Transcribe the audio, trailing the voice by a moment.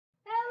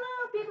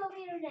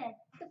the internet.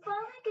 The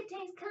following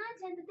contains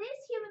content that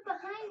this human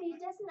behind me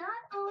does not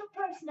own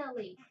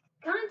personally.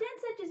 Content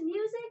such as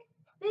music,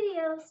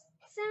 videos,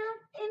 sound,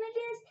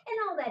 images, and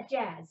all that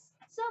jazz.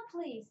 So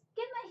please,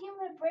 give my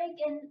human a break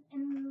and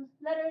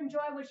let her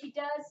enjoy what she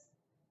does.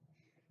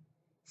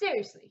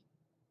 Seriously.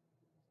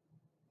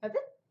 Okay?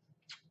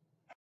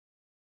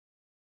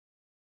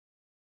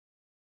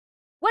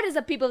 What is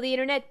up, people of the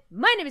internet?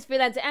 My name is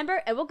Freelancer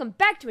Amber, and welcome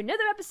back to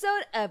another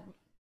episode of...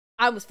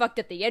 I almost fucked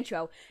up the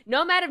intro.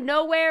 Nomad of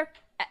Nowhere,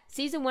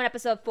 Season 1,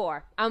 Episode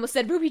 4. I almost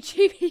said Ruby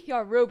Chibi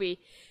or Ruby.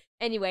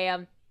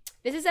 Anyway,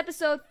 this is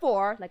Episode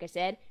 4, like I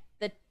said.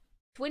 The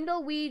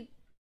Twindleweed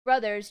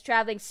Brothers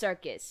Traveling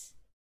Circus.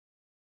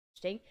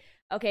 Interesting.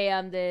 Okay,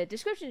 the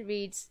description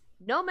reads,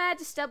 Nomad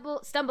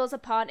stumbles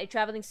upon a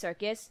traveling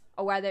circus,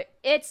 or rather,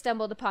 it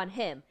stumbled upon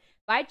him.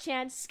 By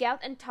chance, Scout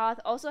and Toth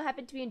also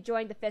happen to be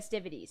enjoying the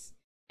festivities.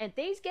 And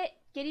things get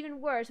even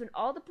worse when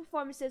all the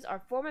performances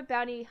are former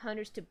bounty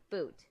hunters to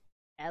boot.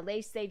 At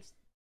least they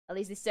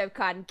serve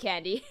cotton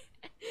candy.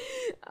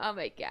 Oh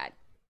my god.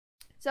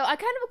 So I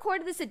kind of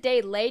recorded this a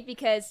day late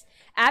because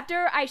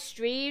after I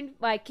streamed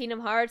my Kingdom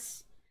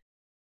Hearts,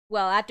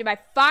 well, after my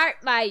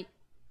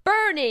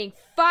burning,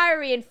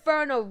 fiery,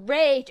 infernal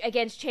rage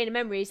against Chain of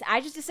Memories,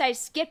 I just decided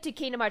to skip to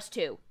Kingdom Hearts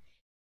 2.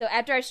 So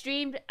after I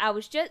streamed, I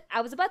was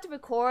about to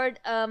record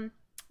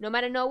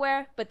Nomad of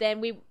Nowhere, but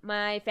then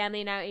my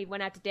family and I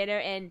went out to dinner,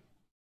 and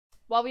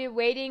while we were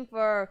waiting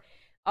for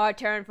our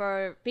turn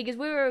because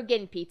we were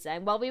getting pizza,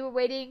 and while we were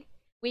waiting,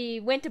 we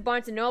went to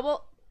Barnes and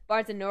Noble.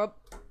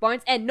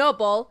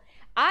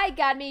 I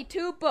got me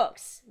 2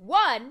 books.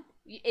 One,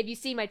 if you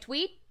see my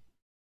tweet,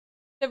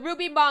 the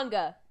Ruby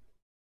manga.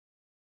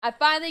 I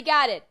finally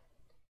got it.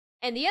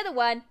 And the other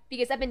one,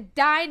 because I've been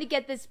dying to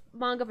get this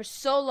manga for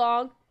so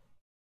long,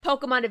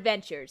 Pokemon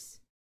Adventures.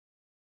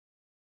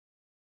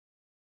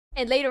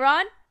 And later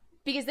on,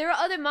 because there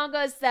are other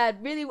mangas that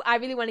I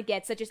really want to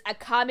get, such as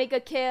Akame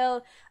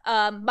Kill,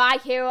 My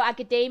Hero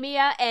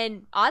Academia,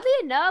 and oddly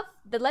enough,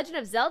 the Legend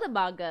of Zelda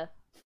manga.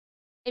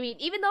 I mean,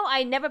 even though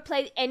I never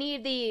played any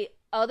of the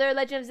other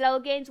Legend of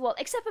Zelda games, well,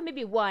 except for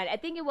maybe one. I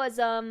think it was,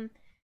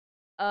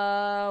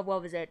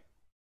 what was it?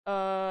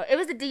 It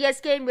was a DS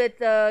game with,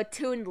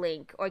 Toon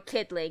Link, or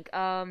Kid Link.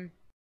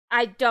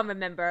 I don't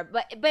remember,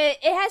 but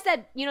it has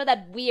that, you know,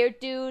 that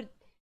weird dude,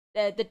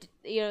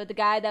 the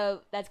guy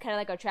that's kind of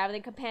like our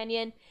traveling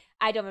companion.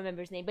 I don't remember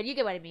his name, but you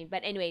get what I mean.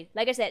 But anyway,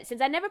 like I said, since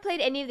I never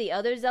played any of the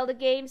other Zelda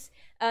games,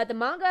 the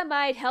manga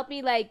might help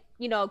me, like,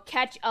 you know,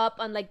 catch up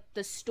on, like,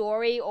 the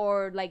story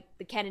or, like,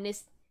 the canonity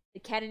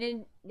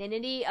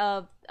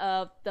of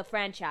the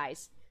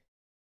franchise.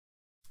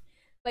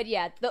 But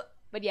yeah,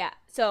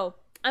 so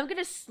I'm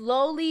gonna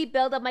slowly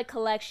build up my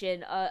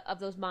collection of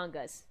those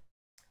mangas.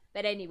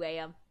 But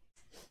anyway,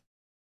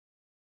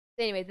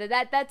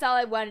 that's all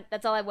I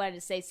wanted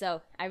to say.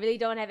 So I really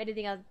don't have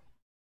anything else.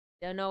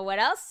 Don't know what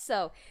else.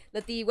 So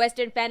let the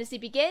Western fantasy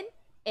begin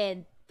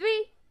in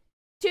 3,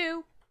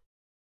 2,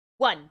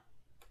 1.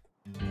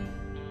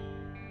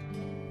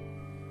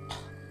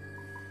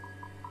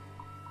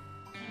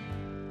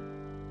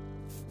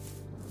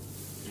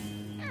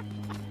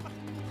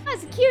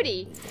 That's a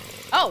cutie.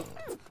 Oh.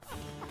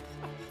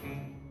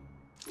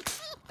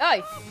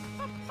 Oh.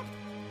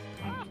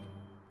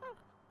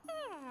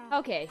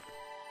 Okay.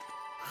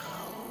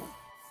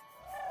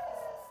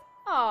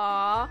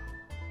 Aww.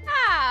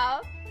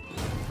 Ow.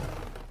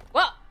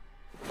 Whoa.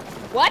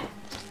 What?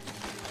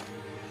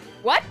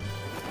 What?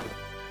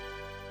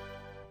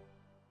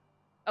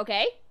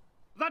 Okay.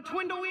 The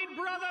Twindleweed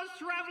Brothers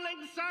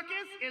Traveling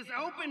Circus is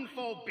open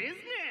for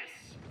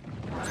business.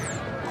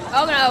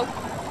 Oh no.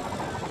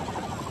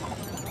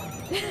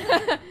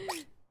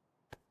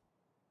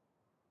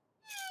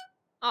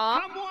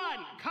 Aww.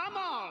 Come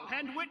all,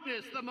 and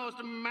witness the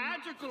most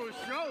magical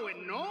show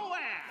in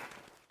nowhere.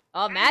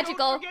 Oh,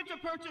 magical. And don't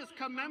forget to purchase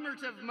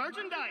commemorative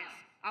merchandise.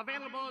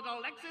 Available at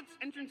all exits,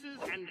 entrances,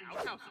 and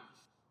outhouses.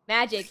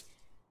 Magic.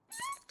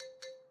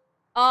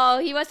 Oh,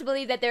 he must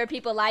believe that there are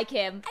people like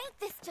him. Ain't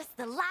this just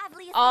the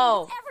liveliest thing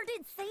you ever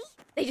did see?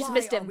 They just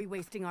missed him. Why are we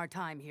wasting our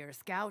time here,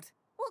 Scout?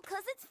 Well,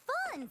 'cause it's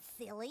fun,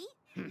 silly.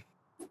 And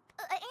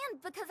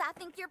because I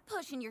think you're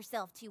pushing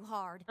yourself too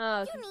hard.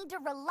 You need to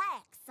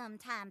relax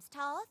sometimes,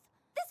 Toth.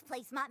 This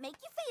place might make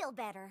you feel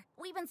better.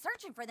 We've been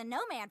searching for the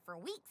Nomad for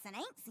weeks and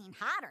ain't seen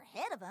hide or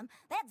head of him.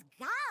 That's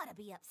gotta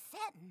be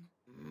upsetting.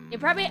 I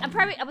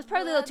was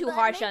probably a little too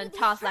harsh on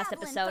Toss last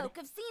episode. Folk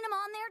have seen him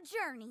on their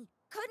journey.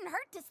 Couldn't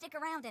hurt to stick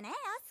around and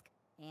ask.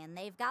 And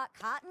they've got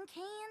cotton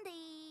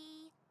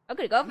candy. I'm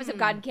gonna go for some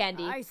cotton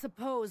candy. I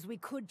suppose we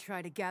could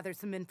try to gather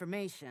some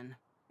information.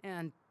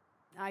 And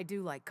I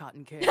do like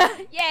cotton candy.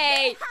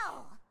 Yay!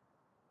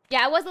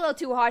 Yeah, I was a little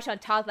too harsh on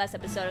Toth last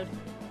episode.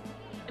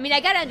 I mean,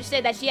 I gotta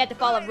understand that she had to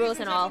follow rules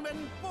and all.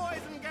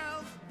 Boys and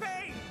girls,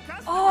 pay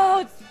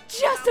Oh,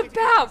 just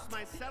about!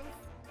 Myself,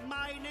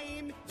 my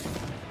name is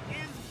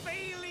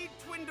Bailey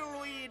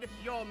Twindleweed,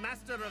 your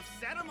master of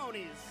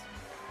ceremonies.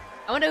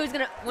 I wonder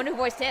who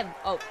voiced him.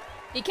 Oh,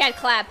 he can't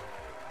clap.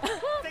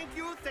 Thank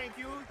you.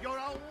 You're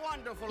a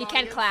wonderful He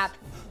can't audience. clap.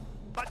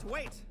 But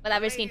wait.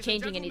 Without risking ladies and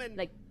changing any, gentlemen,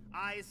 like...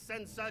 I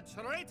sense a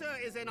traitor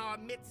is in our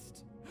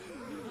midst.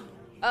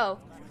 Oh.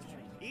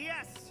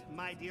 Yes,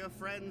 my dear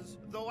friends,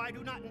 though I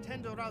do not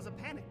intend to rouse a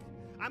panic,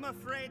 I'm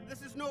afraid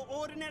this is no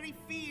ordinary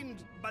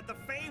fiend, but the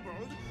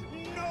fabled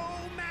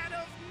Nomad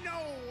of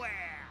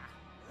Nowhere.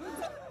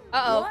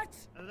 Uh-oh. What?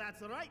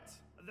 That's right.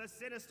 The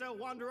sinister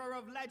wanderer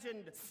of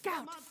legend. Scout,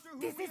 The monster who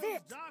this is wields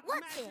it. dark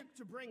What's magic it?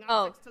 to bring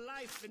Oh. objects to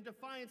life in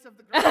defiance of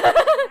the great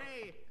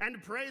day,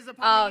 and preys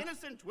upon the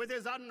innocent with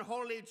his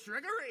unholy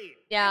trickery.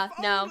 Yeah, if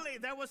no. only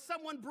there was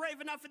someone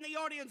brave enough in the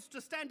audience to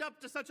stand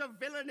up to such a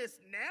villainous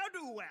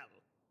ne'er-do-well.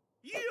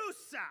 You,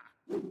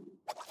 sir.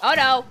 Oh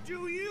no.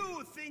 Do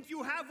you think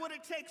you have what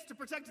it takes to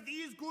protect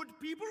these good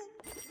people?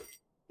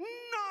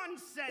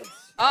 Nonsense!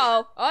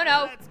 Uh-oh. Oh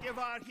no. Let's give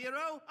our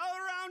hero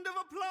a round of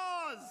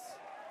applause!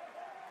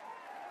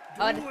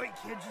 Oh, Don't worry,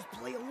 kid, just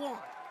play along.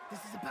 This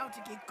is about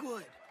to get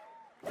good.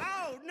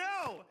 Oh,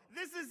 no!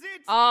 This is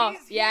it! Oh,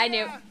 He's yeah, I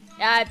here. knew.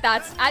 Yeah, I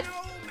thought... The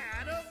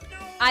Nomad of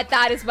Nowhere. I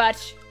thought as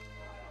much.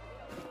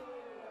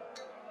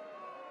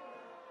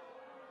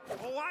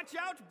 Watch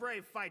out,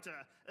 brave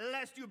fighter,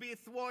 lest you be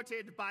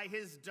thwarted by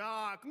his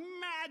dark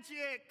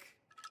magic!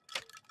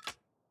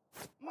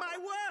 My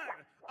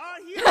word! Our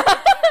hero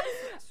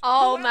is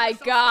Oh Whoever my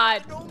shall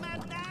God. fight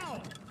Nomad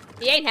now?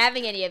 He ain't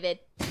having any of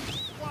it.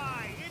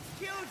 Why, it's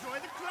Killjoy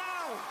the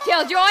Clown!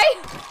 Killjoy?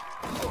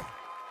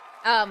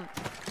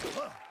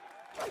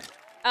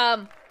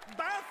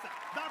 Bertha,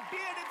 the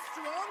bearded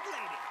strong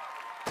lady!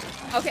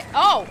 Okay.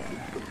 Oh.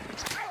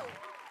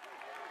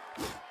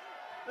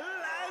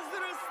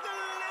 Lazarus the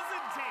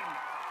Lizard Tamer!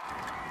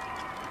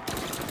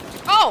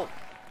 Oh.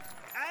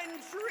 And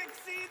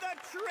Trixie the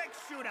Trick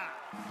Shooter!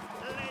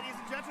 Ladies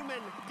and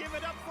gentlemen, give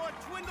it up for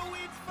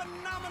Twindleweed's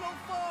Phenomenal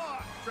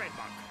Four!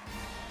 Trademark.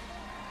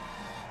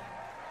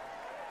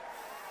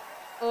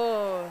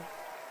 Oh.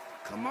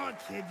 Come on,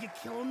 kid, you're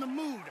killing the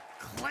mood.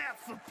 Clap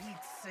for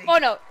Pete's sake. Oh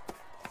no.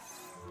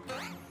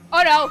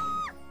 Oh no.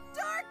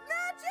 Dark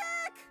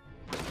magic!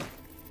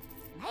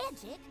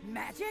 Magic?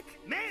 Magic?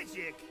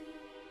 Magic?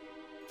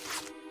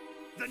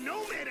 The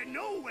Nomad of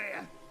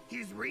Nowhere?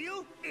 He's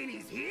real and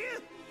he's here?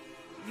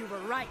 You were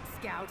right,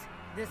 Scout.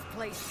 This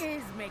place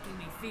is making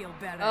me feel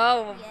better.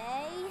 Oh.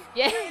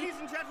 Yay. Yeah. Ladies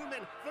and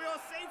gentlemen, for your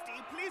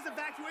safety, please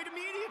evacuate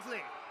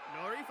immediately.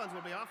 No refunds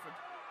will be offered.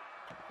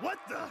 What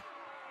the?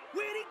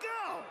 Where'd he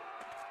go?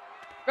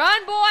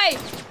 Run, boy.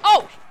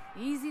 Oh.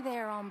 Easy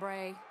there,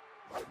 hombre.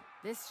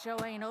 This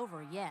show ain't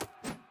over yet.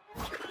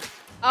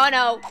 Oh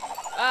no.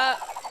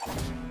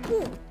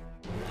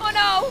 Oh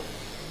no.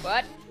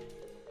 What?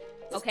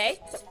 Okay.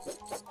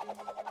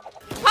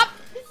 Hop.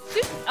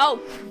 Shoot. Oh.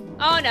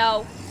 Oh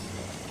no.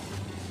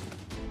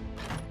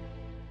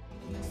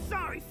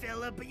 Sorry,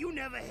 fella, but you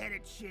never had a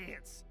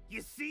chance.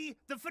 You see,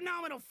 the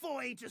Phenomenal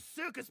Four ain't just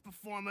circus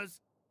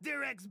performers.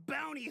 They're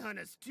ex-bounty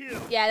hunters, too.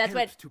 Yeah, that's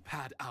what. Helped to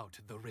pad out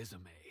the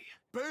resume.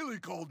 Bailey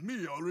called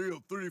me a real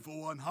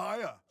 3-for-1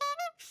 hire.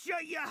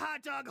 Shut your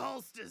hot dog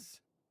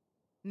holsters.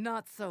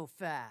 Not so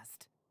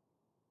fast.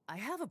 I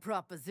have a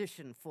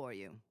proposition for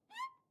you.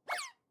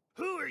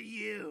 Who are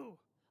you?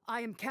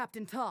 I am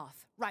Captain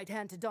Toth, right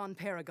hand to Don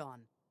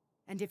Paragon.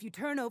 And if you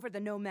turn over the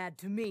Nomad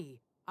to me,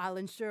 I'll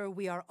ensure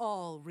we are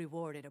all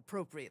rewarded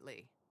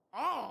appropriately.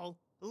 All?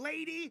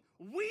 Lady,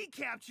 we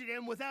captured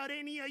him without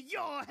any of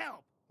your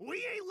help.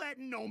 We ain't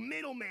letting no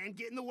middleman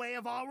get in the way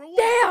of our reward.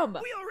 Damn!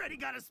 We already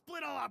gotta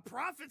split all our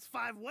profits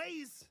 5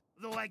 ways.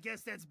 Though I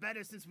guess that's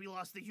better since we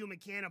lost the human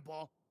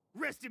cannonball.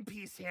 Rest in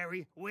peace,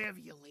 Harry, wherever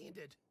you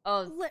landed.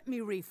 Oh. Let me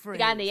rephrase. The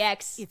guy on the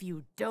X. If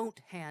you don't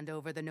hand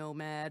over the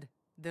Nomad,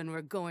 then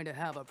we're going to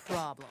have a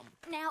problem.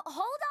 Now,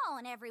 hold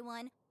on,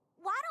 everyone.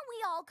 Why don't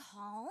we all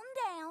calm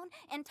down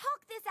and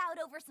talk this out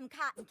over some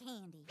cotton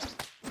candy?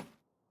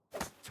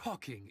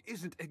 Talking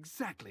isn't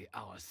exactly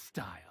our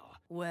style.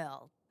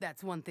 Well,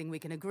 that's one thing we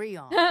can agree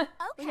on.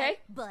 Okay.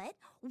 But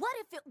what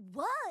if it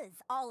was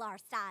all our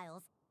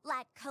styles?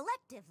 Like,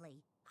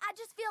 collectively? I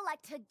just feel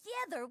like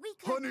together we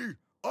could... Honey,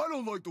 I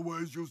don't like the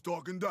ways you're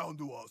talking down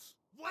to us.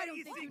 Why do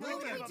you think we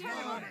have a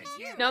plan?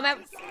 No,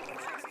 man.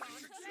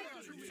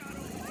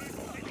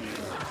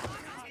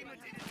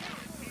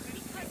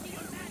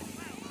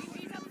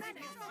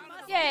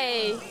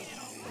 Yay.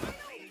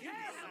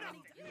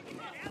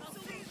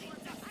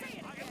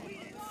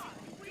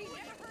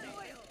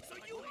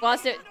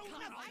 Lost it.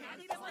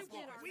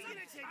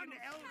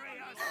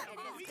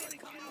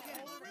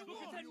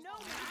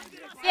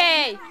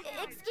 Yay.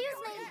 Excuse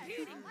me.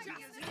 Excuse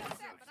me.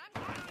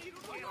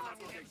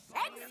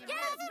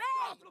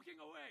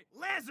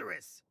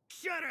 Lazarus,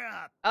 shut her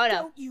up. Oh no.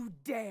 Don't you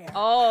dare!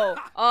 Oh.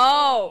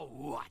 Oh.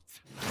 What?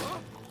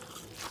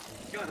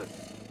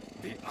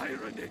 The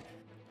irony.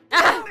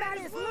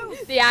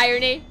 The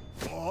irony.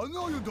 Oh,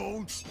 no you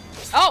don't.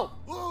 Oh.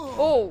 Oh.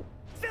 Oh.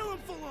 Fill him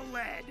full of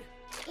lead.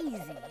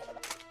 Easy.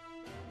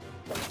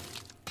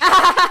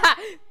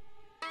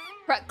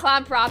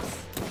 Clown props.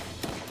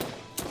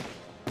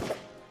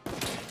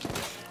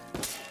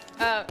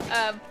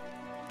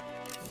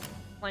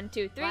 1,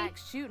 2, 3. Like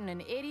shooting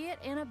an idiot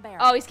in a barrel.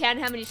 Oh, he's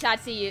counting how many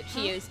shots she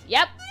used.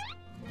 Yep.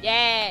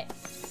 Yeah.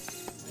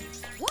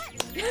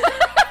 What?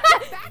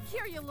 Get back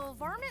here, you little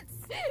varmints.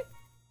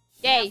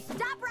 Yay.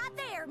 Stop right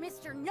there,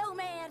 Mr.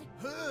 Nomad.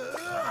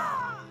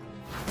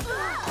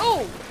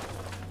 Oh.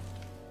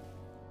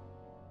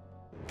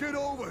 Get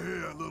over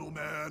here, little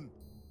man.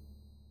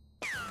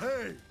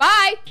 Hey,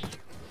 Bye.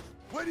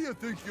 where do you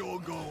think you're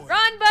going?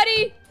 Run,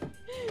 buddy.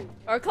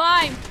 Or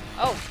climb.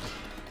 Oh.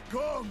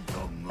 Come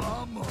to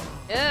mama.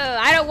 Ew,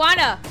 I don't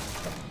wanna.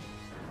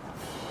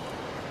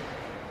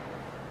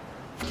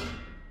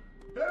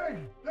 Hey,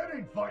 that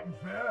ain't fighting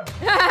fair.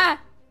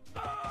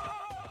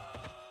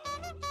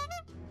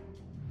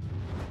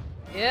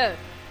 Ew.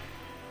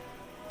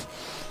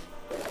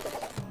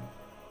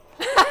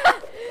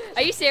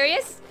 Are you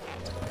serious?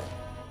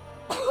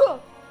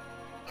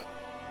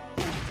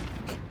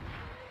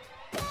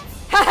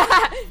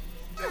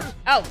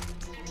 Oh.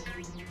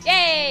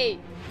 Yay!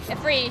 Get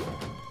free.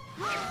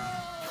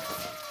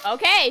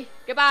 Okay,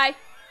 goodbye.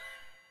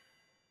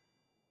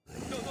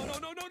 No,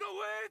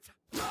 wait!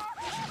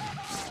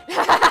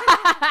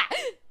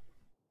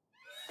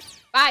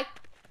 Bye.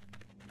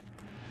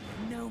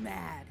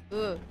 Nomad,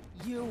 Ooh.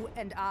 you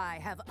and I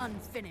have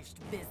unfinished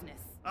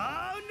business.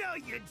 Oh, no,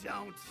 you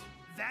don't.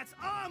 That's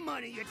our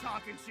money you're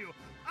talking to.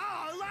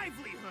 Our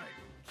livelihood.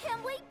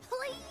 Can we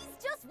please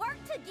just work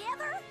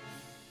together?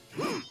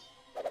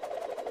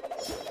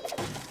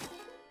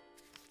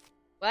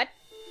 What?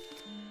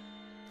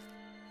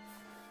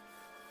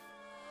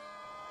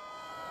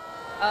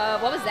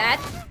 What was that?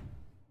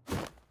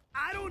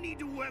 I don't need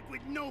to work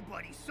with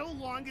nobody so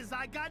long as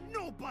I got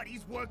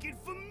nobodies working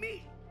for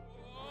me.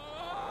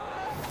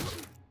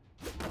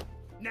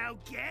 Now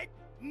get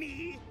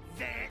me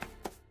that.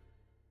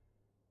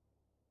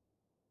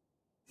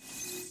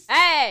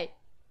 Hey!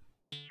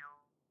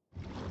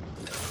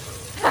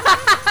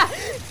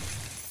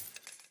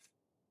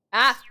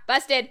 Ah,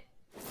 busted.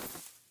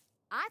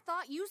 I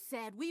thought you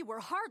said we were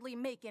hardly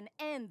making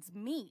ends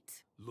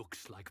meet.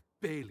 Looks like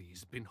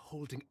Bailey's been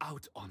holding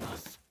out on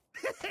us.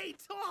 Hey,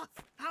 Toth,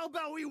 how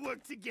about we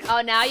work together?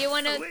 Oh, now you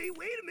wanna... Wait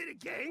a minute,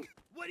 gang.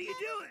 What are you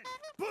doing?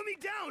 Put me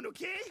down,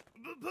 okay?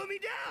 Put me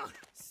down.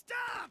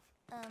 Stop.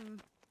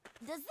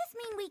 Does this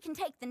mean we can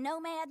take the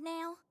Nomad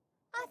now?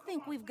 I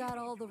think we've got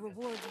all the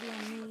rewards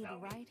we need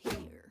right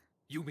here.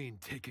 You mean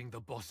taking the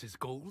boss's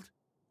gold?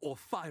 Or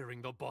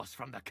firing the boss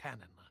from the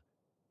cannon?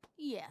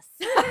 Yes.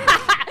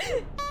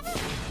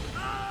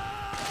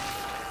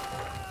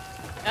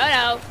 Oh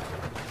no.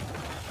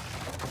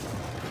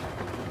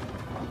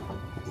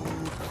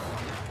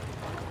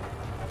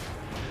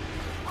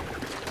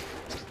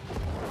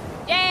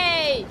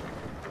 Yay!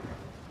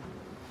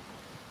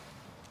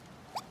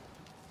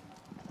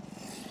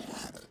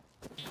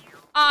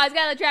 Oh, it's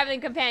got a traveling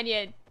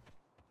companion.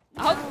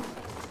 Oh.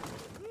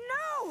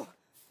 No!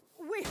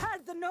 We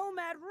had the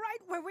Nomad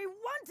right where we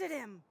wanted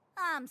him!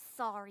 I'm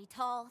sorry,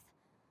 Toth.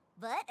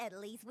 But at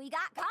least we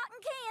got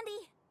cotton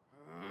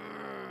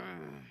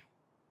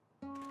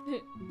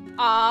candy.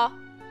 Aw.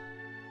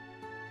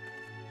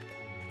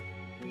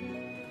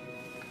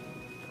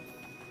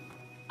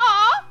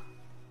 Aw!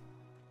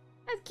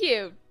 That's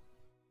cute.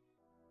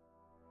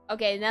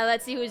 Okay, now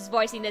let's see who's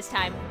voicing this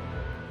time.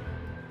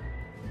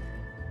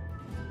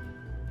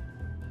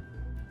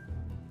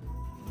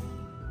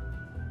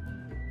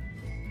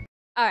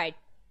 Alright.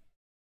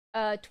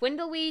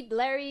 Twindleweed,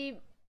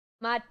 Larry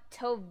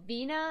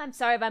Matovina. I'm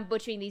sorry if I'm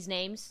butchering these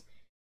names.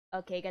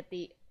 Okay, got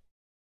the...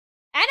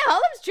 Anna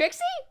Hullum's Trixie?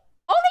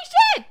 Holy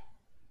shit!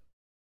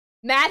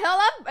 Matt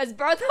Hullum as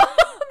Bertha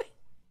Hullum?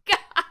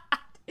 God!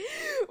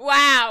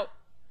 Wow!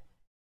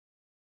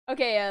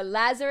 Okay,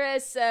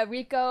 Lazarus,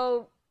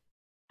 Rico...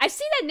 I've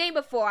seen that name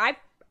before. I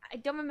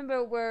don't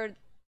remember where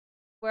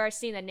I've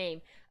seen that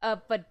name.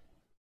 But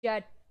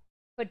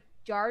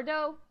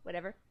Jardo?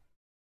 Whatever.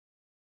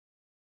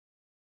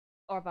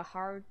 Or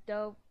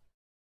Bajardo.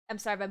 I'm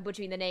sorry if I'm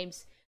butchering the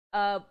names.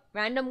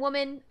 Random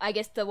woman, I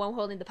guess the one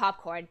holding the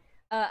popcorn.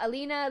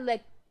 Alina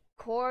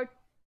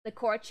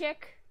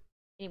Lekorchik.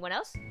 Anyone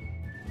else?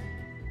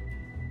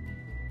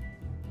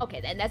 Okay,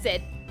 then that's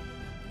it.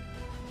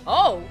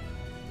 Oh!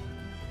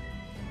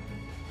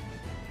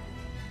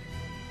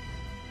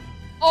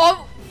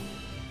 Oh!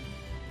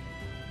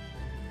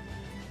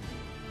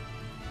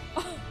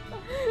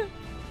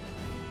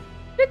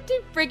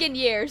 15 friggin'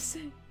 years.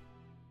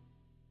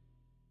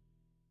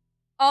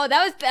 Oh,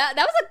 that was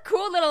a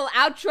cool little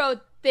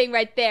outro thing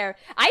right there.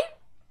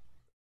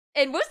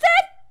 And was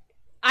that?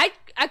 I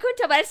couldn't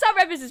tell, but I saw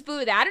references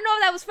blue there. I don't know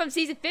if that was from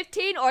season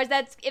 15 or if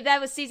that's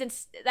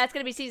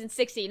gonna be season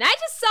 16. I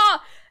just saw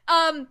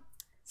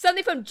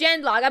something from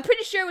Genlock. I'm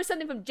pretty sure it was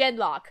something from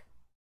Genlock.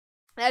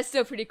 That's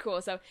still pretty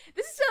cool. So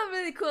this is still a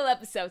really cool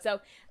episode.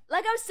 So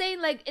like I was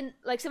saying, like in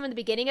some of the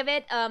beginning of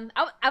it, I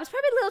was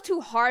probably a little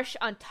too harsh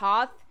on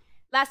Toth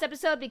last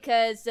episode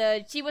because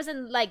she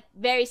wasn't like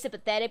very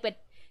sympathetic, but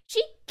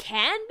she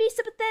can be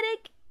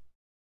sympathetic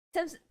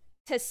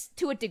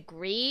to a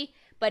degree,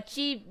 but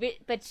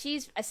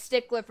she's a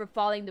stickler for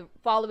following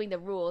the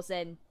rules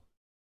and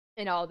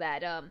all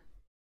that.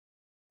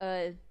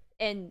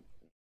 And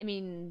I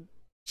mean,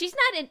 she's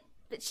not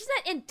she's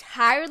not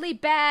entirely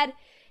bad.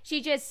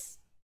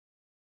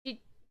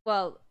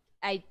 Well,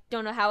 I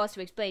don't know how else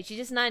to explain. She's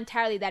just not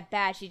entirely that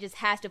bad. She just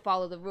has to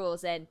follow the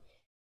rules and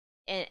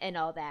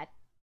all that.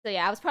 So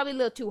yeah, I was probably a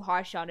little too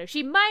harsh on her.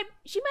 She might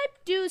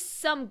do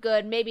some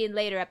good maybe in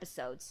later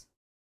episodes.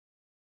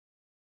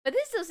 But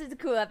this still is a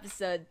cool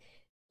episode.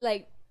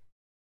 Really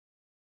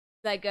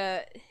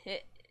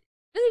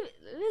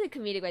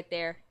comedic right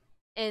there.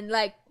 And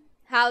like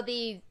how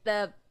the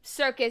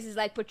circus is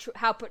like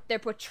they're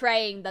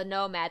portraying the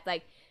Nomad,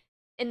 like,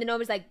 and the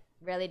Nomad's like,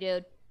 really,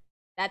 dude,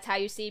 that's how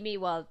you see me?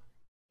 Well,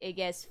 I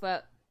guess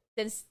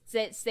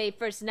since they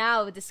first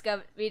now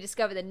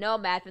rediscovered the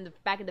Nomad from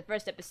back in the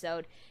first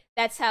episode,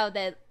 that's how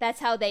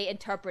they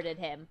interpreted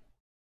him.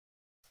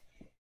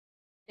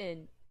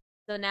 And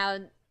so now,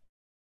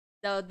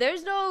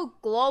 there's no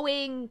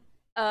glowing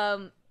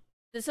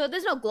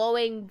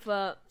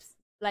for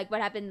like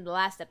what happened in the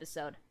last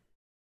episode.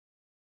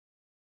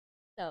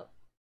 So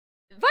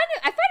I find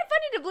it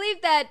funny to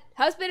believe that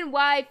husband and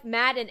wife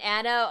Matt and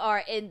Anna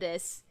are in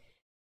this.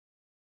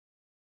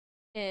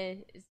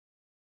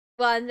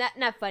 Well,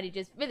 not funny,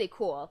 just really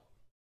cool.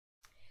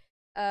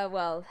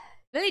 Well,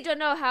 really don't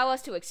know how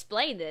else to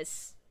explain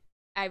this.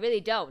 I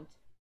really don't.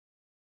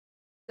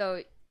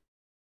 So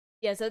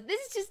yeah, so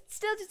this is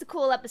still just a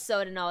cool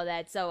episode and all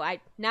that. So I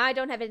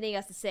don't have anything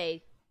else to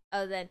say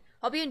other than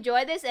hope you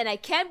enjoy this, and I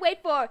can't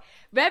wait for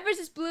Red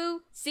vs.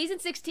 Blue season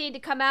 16 to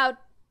come out.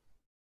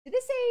 Did they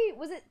say it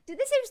was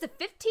the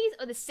 15th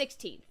or the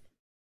 16th?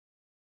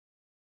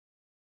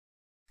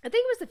 I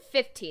think it was the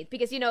 15th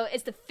because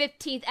it's the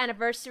 15th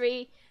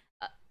anniversary.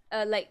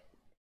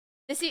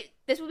 This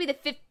will be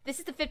this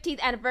is the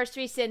 15th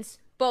anniversary since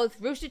both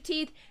Rooster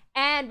Teeth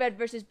and Red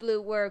vs. Blue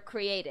were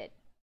created.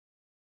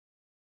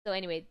 So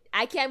anyway,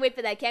 I can't wait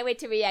for that. I can't wait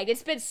to react.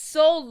 It's been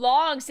so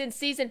long since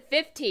season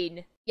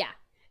 15. Yeah,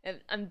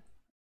 I'm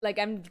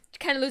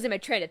kind of losing my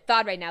train of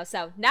thought right now.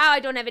 So now I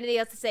don't have anything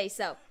else to say.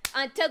 So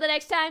until the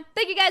next time,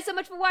 thank you guys so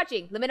much for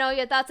watching. Let me know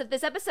your thoughts of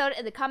this episode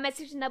in the comment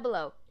section down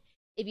below.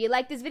 If you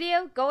like this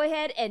video, go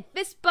ahead and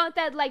fist bump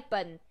that like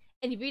button.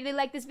 And if you really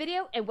like this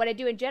video and what I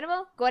do in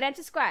general, go ahead and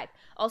subscribe.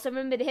 Also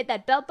remember to hit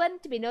that bell button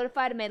to be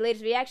notified of my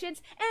latest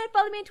reactions, and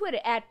follow me on Twitter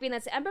at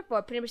FreelancerEmber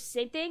for pretty much the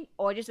same thing,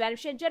 or just random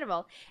shit in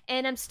general.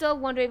 And I'm still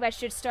wondering if I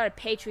should start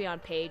a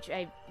Patreon page.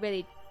 I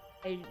really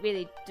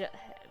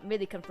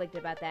conflicted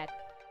about that.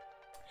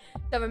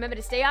 So remember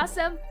to stay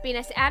awesome, be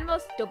nice to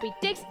animals, don't be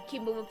dicks,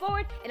 keep moving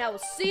forward, and I will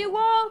see you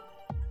all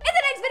in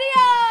the next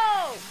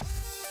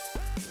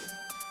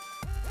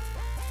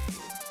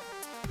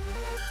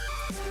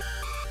video!